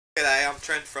G'day, I'm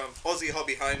Trent from Aussie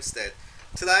Hobby Homestead.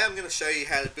 Today I'm going to show you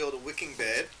how to build a wicking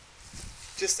bed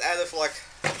just out of like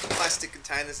plastic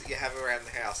containers that you have around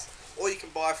the house, or you can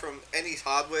buy from any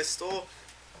hardware store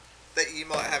that you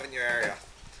might have in your area.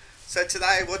 So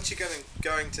today what you're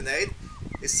going to need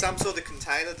is some sort of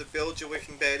container to build your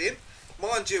wicking bed in.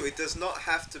 Mind you, it does not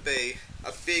have to be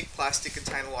a big plastic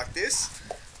container like this.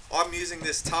 I'm using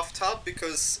this tough tub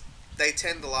because they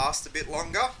tend to last a bit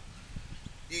longer.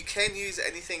 You can use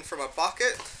anything from a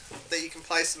bucket that you can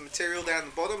place some material down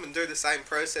the bottom and do the same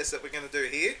process that we're going to do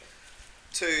here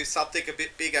to something a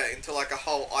bit bigger, into like a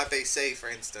whole IBC for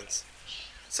instance.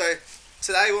 So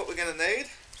today what we're going to need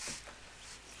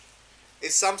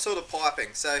is some sort of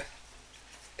piping. So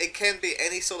it can be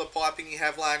any sort of piping you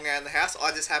have laying around the house.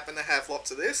 I just happen to have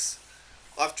lots of this.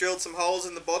 I've drilled some holes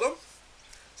in the bottom.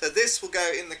 So this will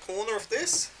go in the corner of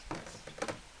this,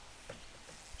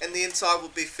 and the inside will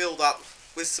be filled up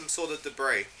with some sort of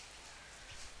debris.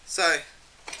 So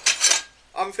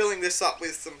I'm filling this up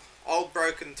with some old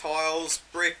broken tiles,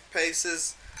 brick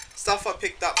pieces, stuff I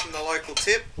picked up from the local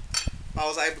tip. I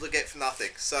was able to get for nothing.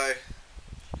 So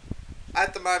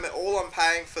at the moment all I'm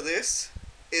paying for this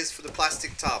is for the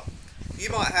plastic tub. You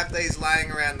might have these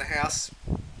laying around the house,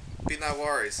 be no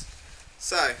worries.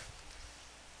 So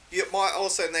you might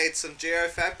also need some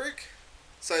geofabric.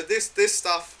 So this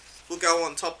stuff will go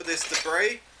on top of this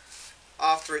debris.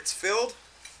 After it's filled,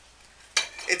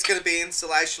 it's going to be an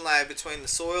insulation layer between the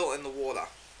soil and the water.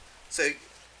 So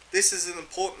this is an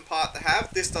important part to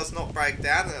have. This does not break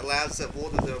down and allows that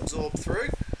water to absorb through.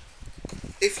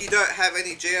 If you don't have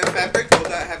any geofabric or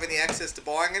don't have any access to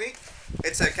buying any,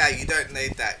 it's okay, you don't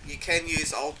need that. You can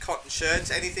use old cotton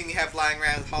shirts, anything you have laying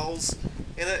around with holes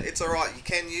in it, it's alright, you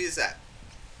can use that.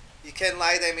 You can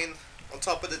lay them in on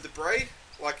top of the debris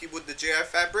like you would the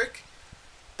geofabric,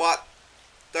 but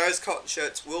those cotton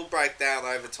shirts will break down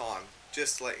over time,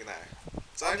 just to let you know.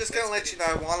 So I'm just going to let you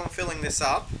know, while I'm filling this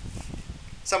up,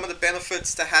 some of the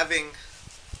benefits to having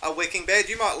a wicking bed.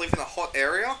 You might live in a hot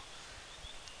area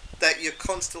that you're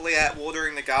constantly out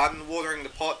watering the garden, watering the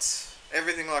pots,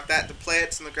 everything like that, the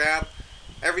plants in the ground,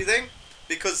 everything,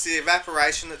 because the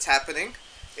evaporation that's happening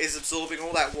is absorbing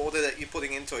all that water that you're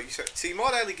putting into it. So you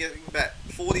might only get about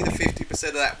 40 to 50%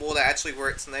 of that water actually where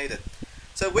it's needed.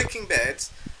 So wicking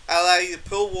beds allow you to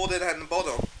pull water down the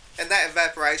bottom, and that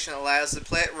evaporation allows the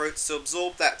plant roots to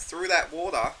absorb that through that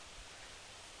water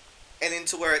and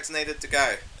into where it's needed to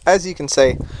go. As you can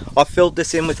see, I filled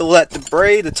this in with all that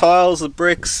debris, the tiles, the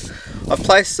bricks. I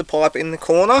placed the pipe in the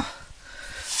corner.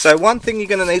 So one thing you're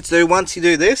going to need to do once you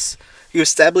do this, you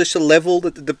establish the level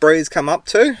that the debris come up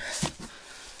to,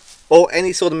 or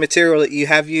any sort of material that you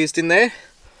have used in there,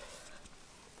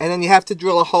 and then you have to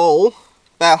drill a hole,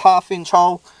 about a ½ inch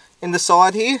hole in the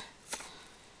side here.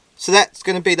 So that's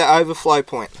going to be the overflow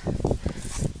point.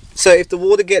 So if the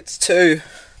water gets too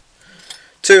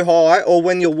high, or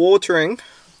when you're watering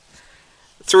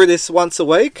through this once a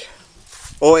week,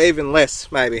 or even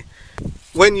less maybe,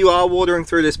 when you are watering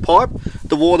through this pipe,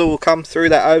 the water will come through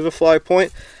that overflow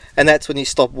point, and that's when you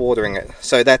stop watering it.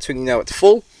 So that's when you know it's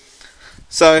full.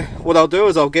 So what I'll do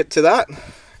is I'll get to that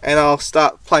and I'll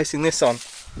start placing this on.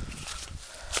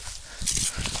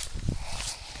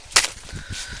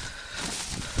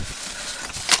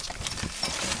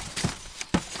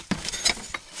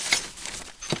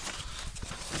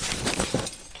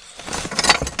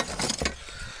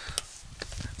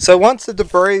 So once the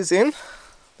debris is in,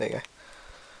 there you go.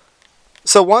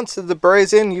 So once the debris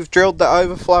is in, you've drilled the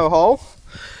overflow hole.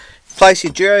 Place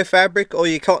your geofabric or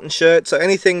your cotton shirt, so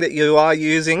anything that you are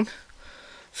using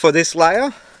for this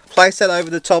layer, place that over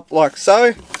the top like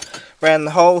so, around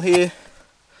the hole here.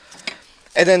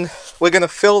 And then we're going to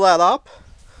fill that up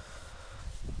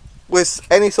with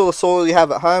any sort of soil you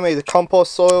have at home, either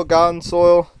compost soil, garden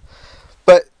soil.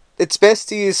 But it's best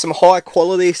to use some high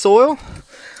quality soil,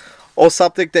 or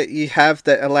something that you have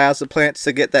that allows the plants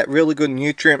to get that really good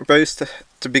nutrient boost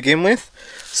to begin with.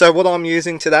 So what I'm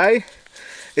using today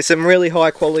is some really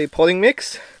high quality potting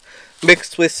mix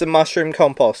mixed with some mushroom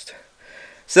compost.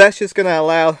 So that's just going to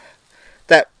allow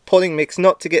that potting mix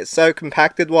not to get so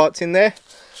compacted while it's in there,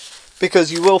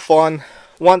 because you will find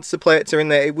once the plants are in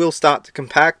there it will start to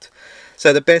compact.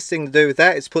 So the best thing to do with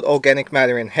that is put organic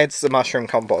matter in, hence the mushroom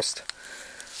compost.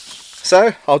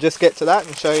 So I'll just get to that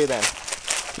and show you then.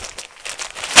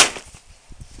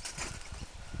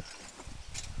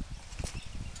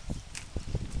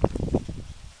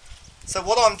 So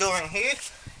what I'm doing here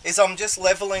is I'm just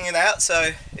leveling it out so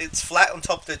it's flat on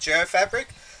top of the geofabric,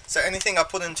 so anything I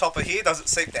put on top of here doesn't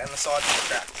seep down the side of the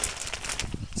crack.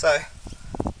 So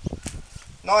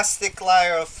nice thick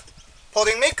layer of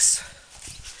potting mix.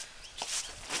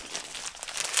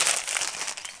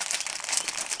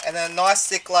 and then a nice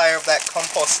thick layer of that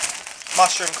compost,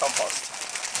 mushroom compost.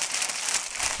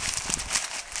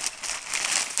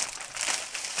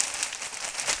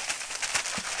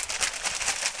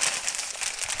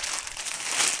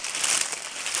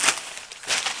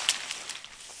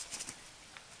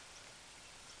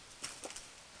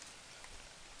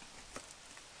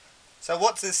 So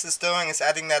what this is doing is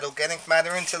adding that organic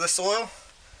matter into the soil,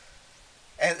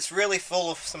 and it's really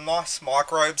full of some nice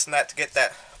microbes and that to get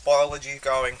that biology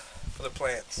going for the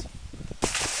plants.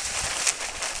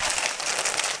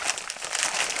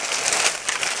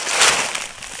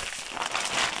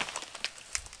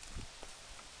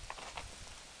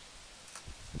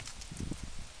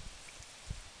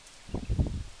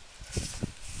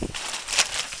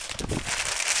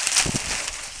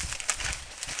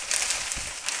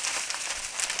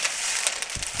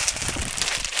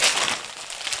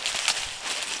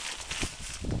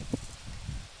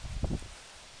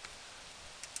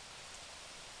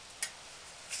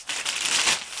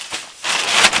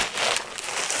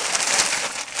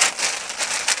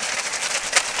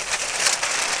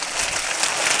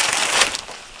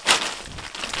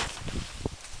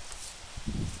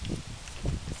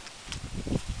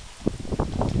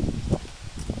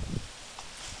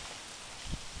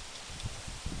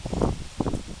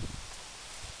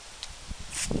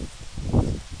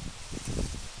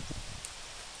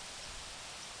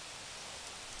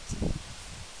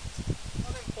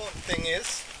 Thing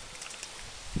is,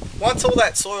 once all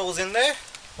that soil is in there,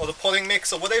 or the potting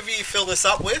mix or whatever you fill this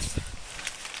up with,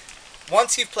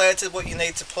 once you've planted what you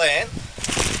need to plant,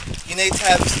 you need to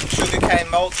have some sugarcane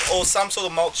mulch or some sort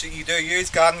of mulch that you do use,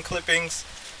 garden clippings,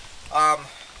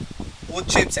 wood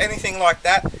chips, anything like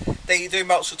that you do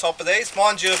mulch the top of these.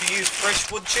 Mind you, if you use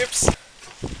fresh wood chips,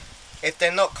 if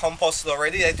they're not composted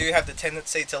already, they do have the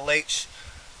tendency to leach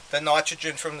the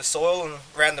nitrogen from the soil and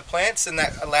around the plants, and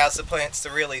that allows the plants to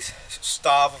really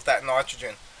starve of that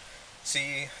nitrogen. So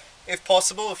you, if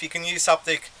possible, if you can use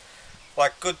something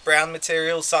like good brown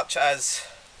materials such as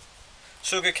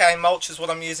sugarcane mulch is what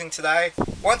I'm using today.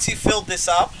 Once you've filled this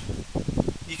up,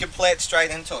 you can plant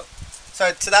straight into it.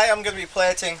 So today I'm going to be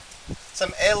planting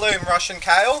some heirloom Russian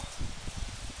kale,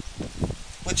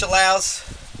 which allows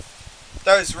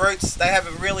those roots, they have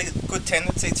a really good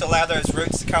tendency to allow those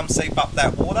roots to come seep up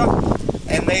that water,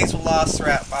 and these will last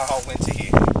throughout my whole winter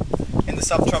here in the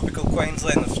subtropical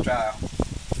Queensland, Australia.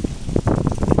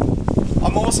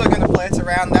 I'm also going to plant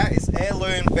around that is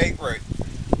heirloom beetroot.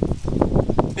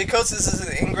 Because this is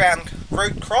an in-ground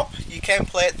root crop, you can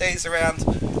plant these around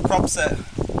crops that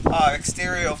are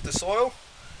exterior of the soil.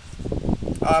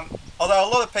 Although a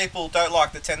lot of people don't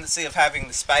like the tendency of having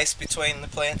the space between the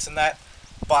plants and that,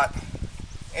 but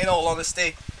in all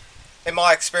honesty, in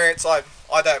my experience, I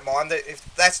don't mind it.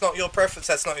 If that's not your preference,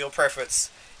 that's not your preference.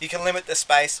 You can limit the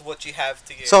space of what you have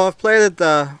to use. So I've planted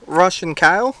the Russian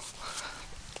kale.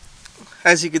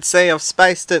 As you can see, I've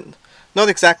spaced it not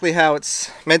exactly how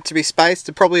it's meant to be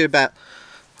spaced, probably about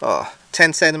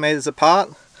 10 centimeters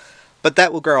apart. But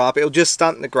that will grow up. It'll just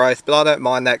stunt the growth, but I don't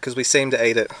mind that because we seem to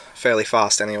eat it fairly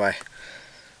fast anyway.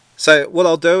 So what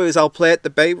I'll do is I'll plant the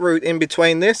beetroot in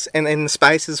between this and in the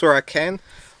spaces where I can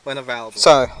when available.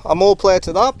 So I'm all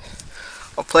planted up.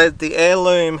 I've planted the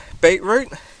heirloom beetroot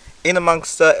in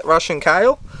amongst the Russian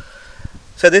kale.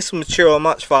 So this will mature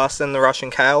much faster than the Russian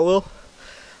kale will.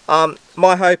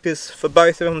 My hope is for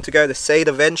both of them to go to seed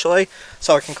eventually,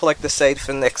 so I can collect the seed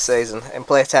for next season and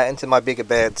plant out into my bigger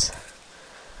beds.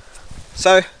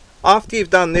 So after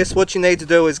you've done this, what you need to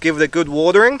do is give it a good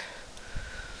watering.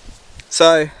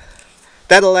 So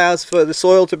that allows for the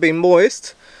soil to be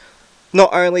moist.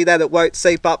 Not only that it won't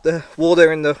seep up the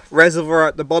water in the reservoir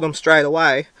at the bottom straight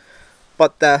away,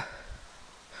 but the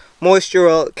moisture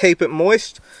will keep it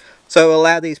moist, so it will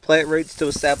allow these plant roots to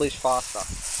establish faster.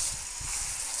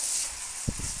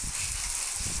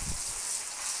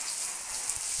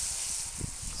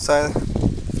 So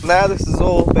now this has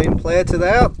all been planted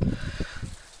out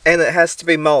and it has to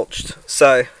be mulched.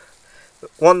 So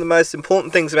one of the most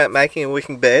important things about making a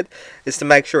wicking bed is to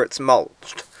make sure it's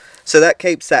mulched. So that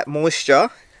keeps that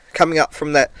moisture coming up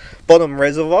from that bottom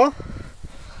reservoir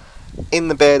in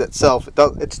the bed itself.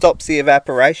 It stops the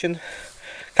evaporation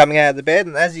coming out of the bed,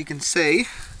 and as you can see,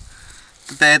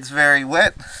 the bed's very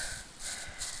wet.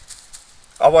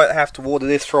 I won't have to water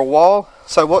this for a while.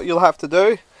 So what you'll have to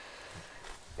do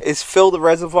is fill the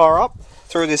reservoir up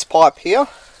through this pipe here,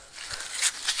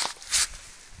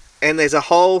 and there's a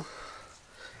hole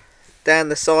down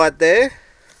the side there.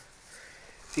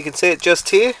 You can see it just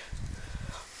here.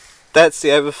 That's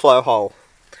the overflow hole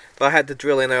that I had to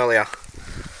drill in earlier.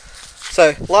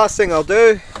 So last thing I'll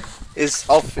do is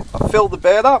I'll fill the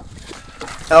bed up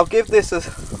And I'll give this a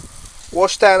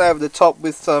wash down over the top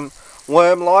with some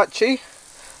worm lychee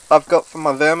I've got from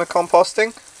my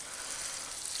vermicomposting,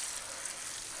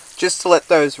 just to let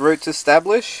those roots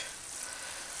establish.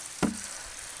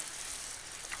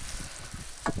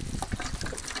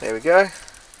 There we go.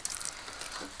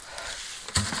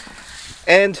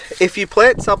 And if you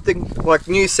plant something like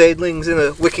new seedlings in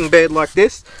a wicking bed like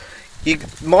this, you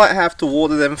might have to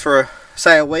water them for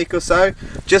say a week or so,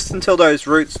 just until those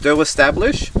roots do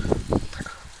establish.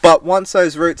 But once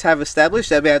those roots have established,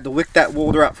 they'll be able to wick that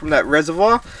water up from that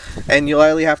reservoir, and you'll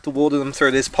only have to water them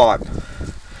through this pipe.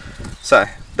 So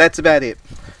that's about it.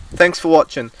 Thanks for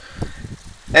watching,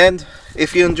 and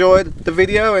if you enjoyed the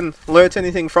video and learnt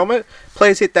anything from it,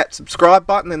 please hit that subscribe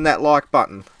button and that like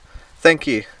button. Thank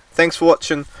you. Thanks for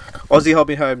watching Aussie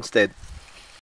Hobby Homestead.